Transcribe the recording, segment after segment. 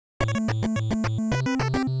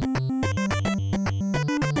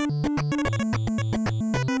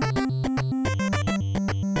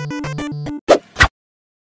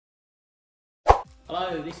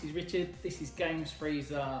this is Richard, this is Games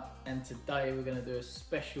Freezer, and today we're going to do a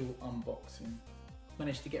special unboxing.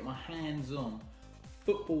 Managed to get my hands on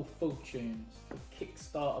Football Fortunes, the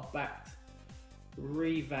Kickstarter backed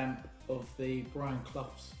revamp of the Brian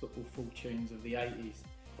Clough's Football Fortunes of the 80s.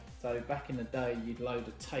 So back in the day you'd load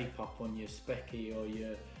a tape up on your Specky or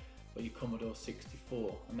your Commodore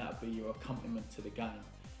 64 and that would be your accompaniment to the game.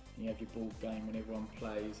 And you have your board game when everyone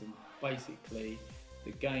plays, and basically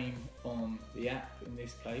the game on the app in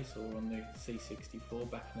this case, or on the C64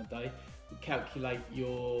 back in the day, would calculate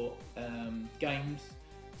your games,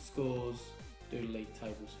 scores, do league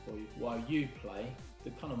tables for you, while you play the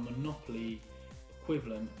kind of Monopoly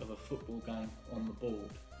equivalent of a football game on the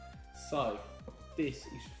board. So this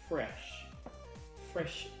is fresh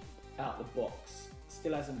out the box,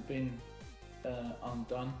 still hasn't been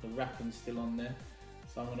undone, the wrapping's still on there,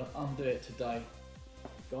 so I'm going to undo it today.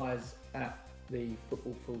 Guys at the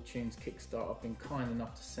Football Fortunes Kickstarter have been kind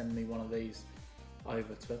enough to send me one of these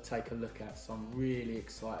over to take a look at, so I'm really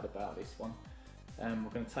excited about this one. We're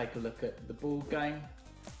going to take a look at the board game.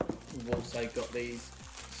 We've also got these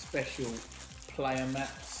special player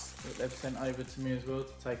maps that they've sent over to me as well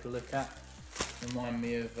to take a look at. Remind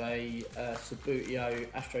me of a Subbuteo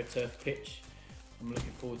AstroTurf pitch. I'm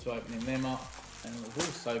looking forward to opening them up. And we've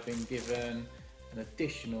also been given an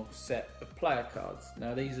additional set of player cards.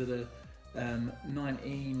 Now these are the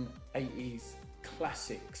 1980s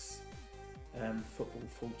classics Football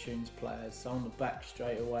Fortunes players. So on the back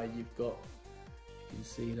straight away you've got, you can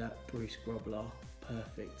see that Bruce Grobbelaar,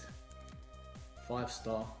 perfect,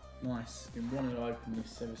 5-star, nice. Been wanting to open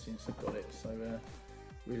this ever since I got it, so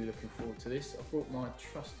really looking forward to this. I brought my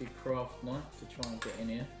trusty craft knife to try and get in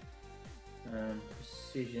here,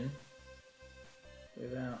 precision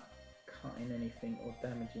without cutting anything or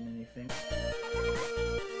damaging anything.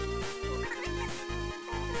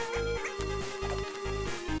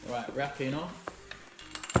 Right, wrapping off,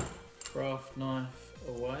 craft knife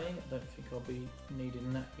away. I don't think I'll be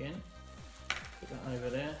needing that again. Put that over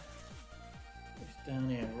there. It's down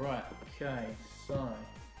here. Right, okay, so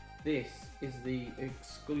this is the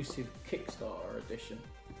exclusive Kickstarter edition.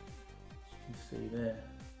 As you can see there.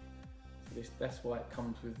 So that's why it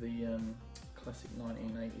comes with the classic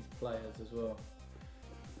 1980s players as well.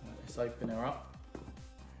 Right, let's open her up.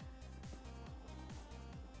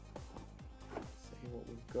 See what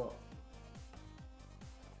we've got.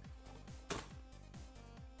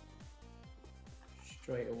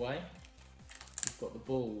 Straight away, we've got the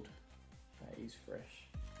board. That is fresh.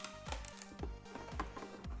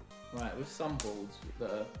 Right, with some boards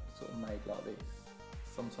that are sort of made like this,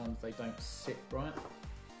 sometimes they don't sit right,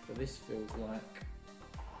 but this feels like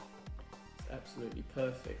it's absolutely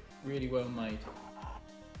perfect. Really well made.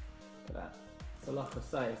 Look at that. So like I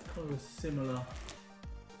say, it's kind of a similar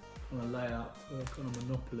kind of layout to a kind of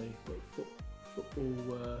Monopoly, but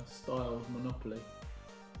football style of Monopoly.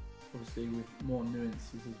 Obviously with more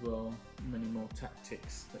nuances as well, many more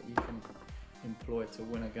tactics that you can employ to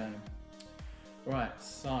win a game. Right,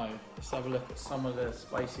 so let's have a look at some of the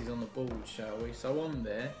spaces on the board, shall we? So on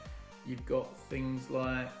there, you've got things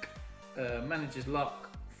like manager's luck,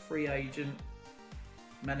 free agent,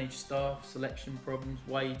 managed staff, selection problems,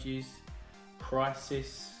 wages,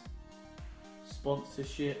 crisis,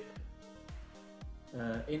 sponsorship,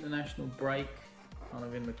 international break, kind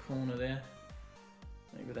of in the corner there.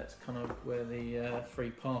 Maybe that's kind of where the free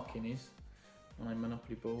parking is on a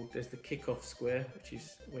Monopoly board. There's the kick-off square, which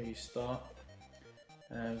is where you start.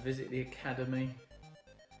 Visit the academy.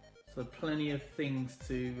 So plenty of things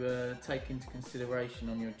to take into consideration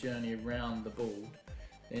on your journey around the board.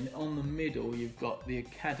 Then on the middle you've got the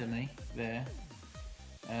academy there,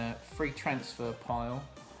 free transfer pile,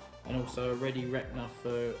 and also a ready reckoner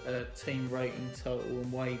for team rating, total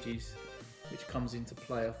and wages, which comes into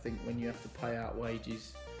play I think when you have to pay out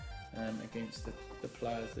wages against the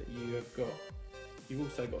players that you have got. You've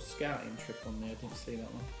also got a scouting trip on there, I didn't see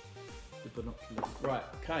that one. The binoculars. Right,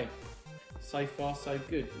 okay. So far so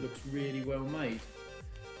good. Looks really well made.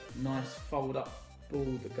 Nice fold up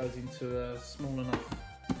board that goes into a small enough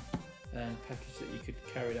package that you could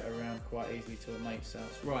carry that around quite easily to a mate's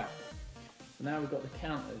house. Right, so now we've got the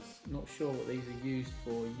counters. Not sure what these are used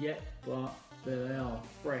for yet, but there they are,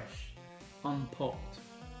 fresh, unpopped,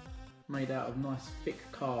 made out of nice thick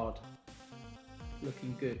card.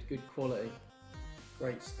 Looking good, good quality,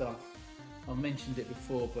 great stuff. I've mentioned it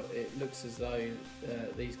before, but it looks as though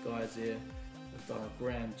these guys here have done a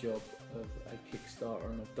grand job of a Kickstarter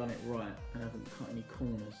and have done it right and haven't cut any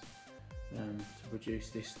corners to produce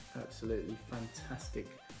this absolutely fantastic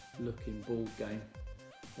looking board game.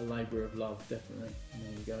 A labour of love, definitely. And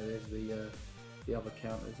there you go, there's the other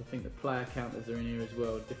counters. I think the player counters are in here as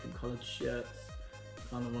well, different coloured shirts,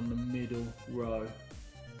 kind of on the middle row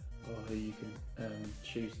of who you can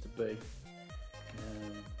choose to be.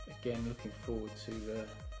 Again, looking forward to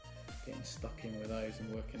getting stuck in with those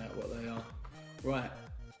and working out what they are. Right,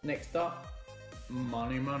 next up,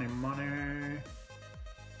 money, money, money.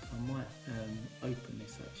 I might open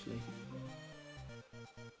this actually.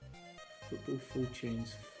 Football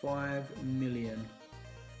Fortunes, 5 million.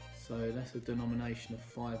 So that's a denomination of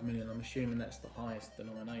 5 million. I'm assuming that's the highest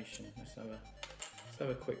denomination. Let's have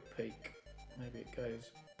a quick peek. Maybe it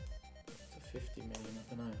goes to 50 million,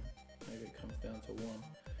 I don't know. Maybe it comes down to 1.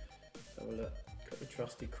 Let's have a look. Got the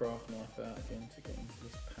trusty craft knife out again to get into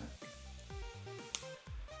this pack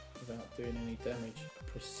without doing any damage.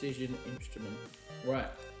 Precision instrument.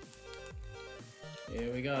 Right.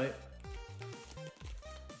 Here we go.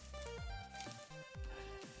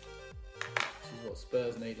 This is what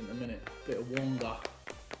Spurs need in a minute. Bit of Wonga.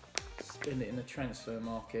 Spend it in the transfer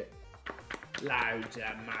market. Loads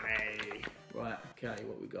of money. Right, okay,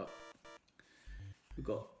 what we got? We've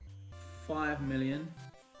got 5 million.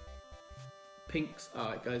 Pinks,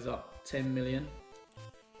 it goes up 10 million.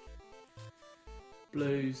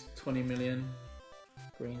 Blues, 20 million.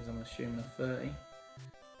 Greens, I'm assuming, are 30.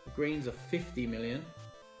 The greens are 50 million.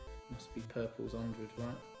 Must be purple's 100,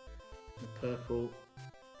 right? The purple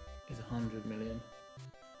is 100 million.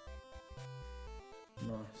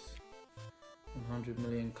 Nice. 100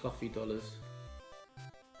 million Cluffy dollars.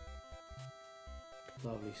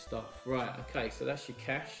 Lovely stuff. Right, okay, so that's your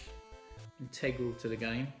cash. Integral to the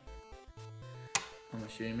game, I'm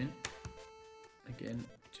assuming. Again,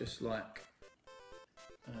 just like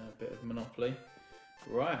a bit of Monopoly.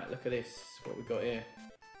 Right, look at this, what we got here.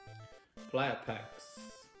 Player packs.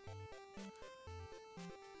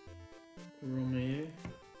 Romeo.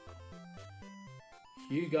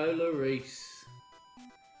 Hugo Lloris.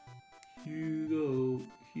 Hugo.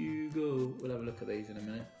 We'll have a look at these in a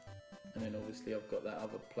minute. And then obviously I've got that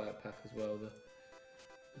other player pack as well,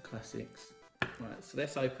 the classics. Right, so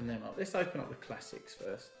let's open them up. Let's open up the classics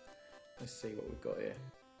first. Let's see what we've got here.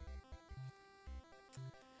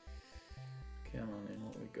 Come on in,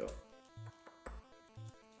 what we got?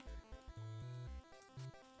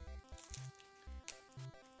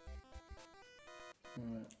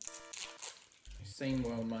 Right. They seem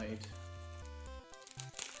well made.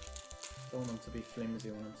 Don't want them to be flimsy,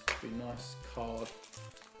 I want them to be nice card.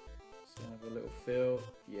 So have a little feel.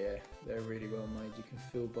 Yeah, they're really well made. You can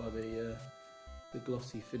feel by the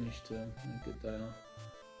glossy finish to them how good they are.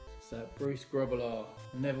 So Bruce Grobbelaar,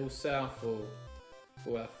 Neville Southall,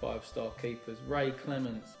 all our 5-star keepers. Ray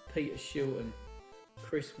Clements, Peter Shilton,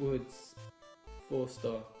 Chris Woods,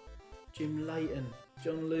 4-star. Jim Leighton,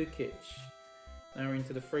 John Lukic. Now we're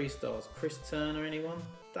into the 3-stars. Chris Turner, anyone?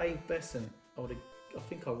 Dave Besson. I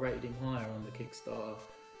think I rated him higher on the Kickstarter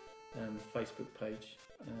Facebook page.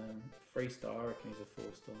 3-star, I reckon he's a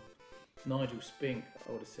 4-star. Nigel Spink,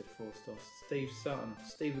 I would have said 4-star. Steve Sutton,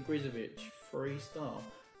 Steve Grizovic, 3-star.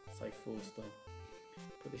 Say 4-star.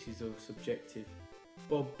 But this is all subjective.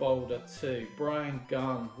 Bob Boulder, 2. Brian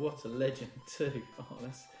Gunn, what a legend, 2. Oh,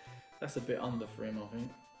 that's a bit under for him, I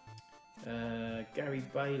think. Gary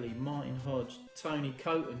Bailey, Martin Hodge, Tony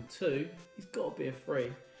Coton, 2. He's got to be a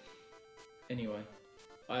 3. Anyway,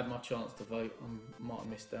 I had my chance to vote. I might have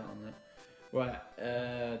missed out on that.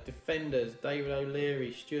 Right, defenders, David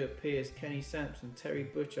O'Leary, Stuart Pearce, Kenny Sampson, Terry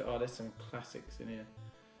Butcher. Oh, there's some classics in here.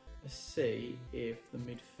 Let's see if the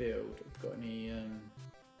midfield have got any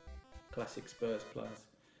classic Spurs players,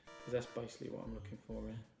 because that's basically what I'm looking for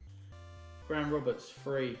here. Graham Roberts,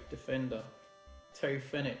 3, defender. Terry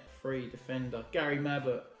Fennick, 3, defender. Gary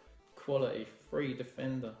Mabbott, quality, 3,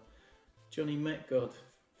 defender. Johnny Metgod,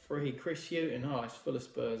 3. Chris Hughton, it's full of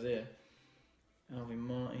Spurs here. Alvin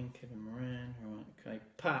Martin, Kevin Moran, right, okay.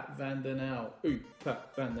 Pat Van Den Al,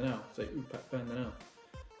 Pat Van Den Al, say Pat Van Den Al.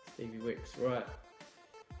 Stevie Wicks, right.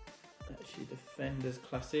 That's your defenders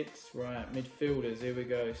classics, right. Midfielders, here we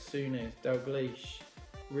go. Souness, Dalglish,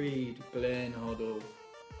 Reed, Glenn Hoddle,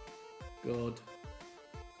 God.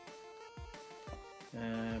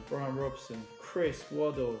 Brian Robson, Chris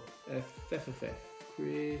Waddle, FFF,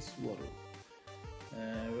 Chris Waddle.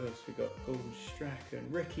 What else we got? Gordon Strachan,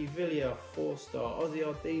 Ricky Villiers, 4-star, Ozzy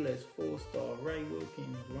Ardiles, 4-star, Ray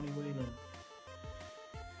Wilkins, Ronnie Whelan,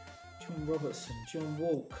 John Robertson, John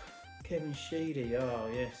Walk, Kevin Sheedy, oh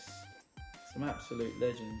yes, some absolute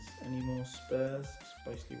legends. Any more Spurs? That's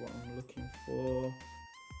basically what I'm looking for.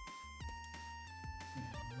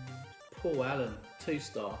 Paul Allen,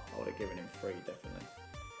 2-star, I would have given him 3 definitely.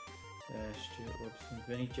 Stuart Robson,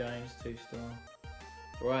 Vinnie Jones, 2-star.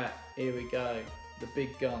 Right, here we go. The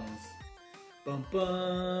big guns. Bum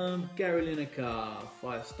bum. Gary Lineker,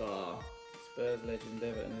 5-star. Spurs legend,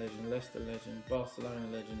 Everton legend, Leicester legend, Barcelona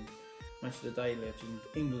legend, Match of the Day legend,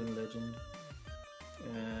 England legend.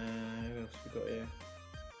 Who else we got here?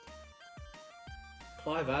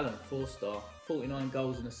 Clive Allen, 4-star. 49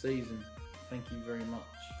 goals in a season. Thank you very much.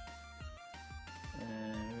 Who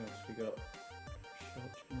else we got?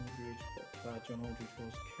 John Aldridge, John Aldridge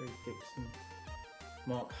was Kerry Dixon,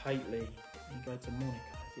 Mark Haitley. Did he go to Monaco?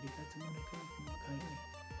 Mark Haitley.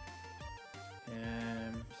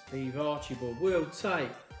 Steve Archibald. We'll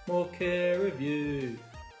take more care of you.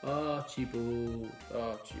 Archibald.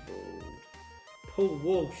 Paul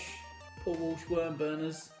Walsh worm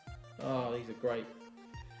burners. Oh, these are great.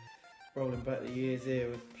 Rolling back the years here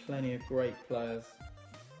with plenty of great players.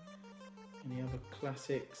 Any other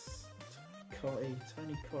classics? Tony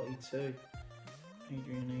Cotty too.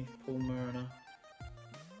 Adrian Heath, Paul Murner,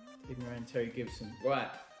 Steve Moran, Terry Gibson.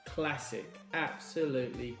 Right, classic,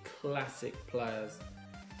 absolutely classic players.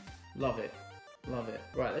 Love it.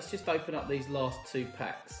 Right, let's just open up these last 2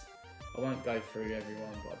 packs. I won't go through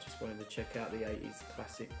everyone, but I just wanted to check out the 80s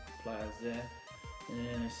classic players there.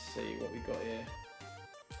 And let's see what we got here.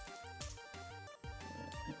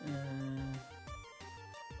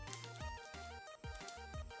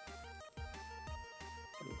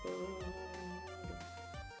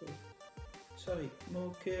 Take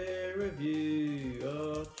more care of you,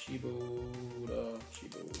 Archibald.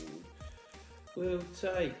 We'll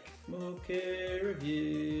take more care of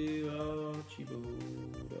you,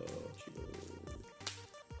 Archibald. There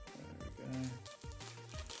we go.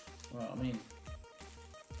 Right, I'm in.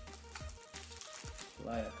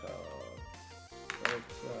 Player cards.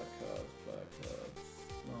 Player cards.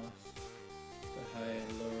 Nice. De Gea,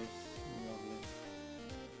 Lloris, lovely.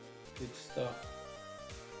 Good stuff.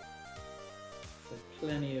 So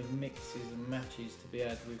plenty of mixes and matches to be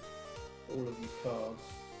had with all of your cards.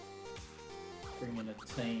 Bringing a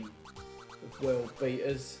team of world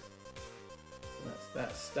beaters. So that's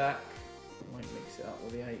that stack. I won't mix it up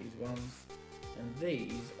with the 80s ones. And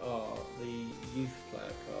these are the youth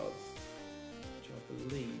player cards, which I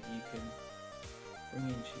believe you can bring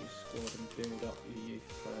into your squad and build up your youth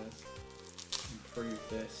players, improve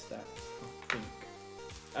their stats, I think.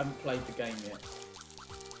 I haven't played the game yet.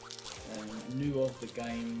 Knew of the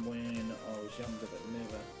game when I was younger, but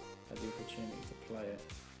never had the opportunity to play it.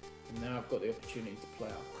 And now I've got the opportunity to play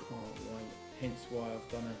it, I can't wait. Hence why I've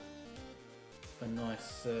done a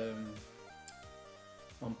nice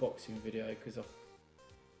unboxing video, because I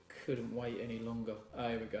couldn't wait any longer. Oh,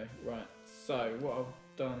 here we go. Right, so what I've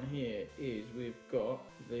done here is we've got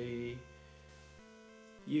the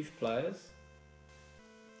youth players,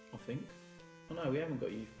 I think. Oh no, we haven't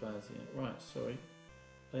got youth players yet. Right, sorry.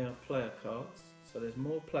 They are player cards. So there's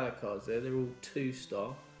more player cards there. They're all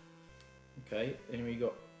 2-star. Okay, then we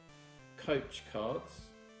got coach cards,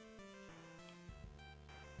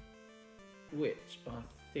 which I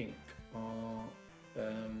think are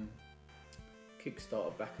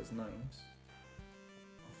Kickstarter backers' names.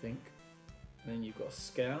 I think. And then you've got a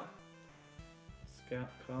scout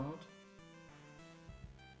card.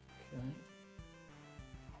 Okay.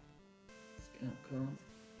 Scout card.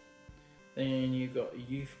 Then you've got a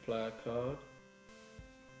youth player card.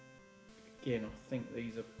 Again, I think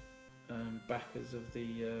these are backers of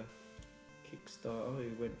the Kickstarter who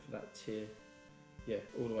went for that tier. Yeah,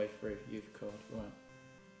 all the way through, youth card. Right,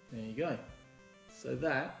 there you go. So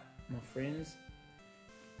that, my friends,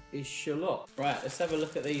 is Charlotte. Right, let's have a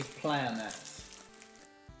look at these player mats.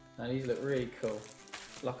 Now these look really cool.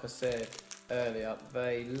 Like I said earlier,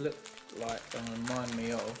 they look like and remind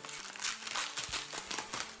me of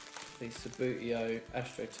the Subbuteo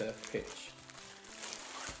AstroTurf pitch.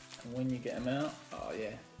 And when you get them out, oh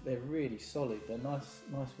yeah, they're really solid. They're nice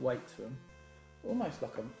weight to them. Almost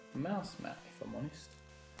like a mouse mat, if I'm honest.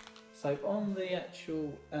 So on the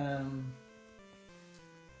actual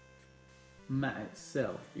mat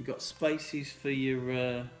itself, you've got spaces for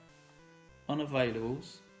your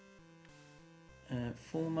unavailables,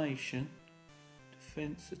 formation,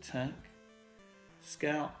 defence, attack,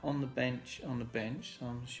 scout on the bench. So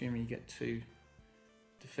I'm assuming you get 2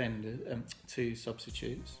 defenders, 2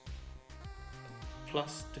 substitutes,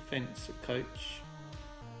 plus defence coach,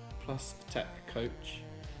 plus attack coach,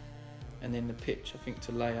 and then the pitch, I think,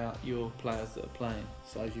 to lay out your players that are playing.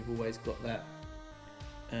 So you've always got that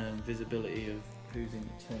visibility of who's in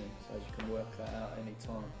the team, so you can work that out any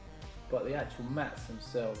time. But the actual mats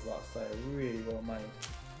themselves, like I say, are really well made.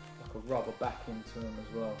 Like a rubber backing to them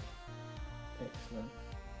as well. Excellent.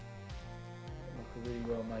 Like a really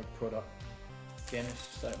well made product. Again, let's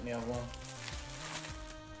just open the other one.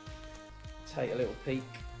 Take a little peek.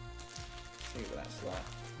 See what that's like.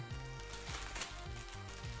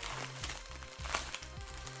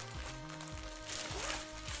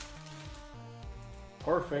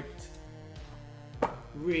 Perfect.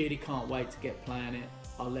 Really can't wait to get playing it.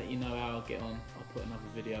 I'll let you know how I'll get on. I'll put another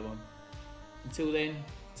video on. Until then,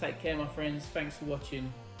 take care my friends. Thanks for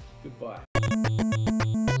watching. Goodbye.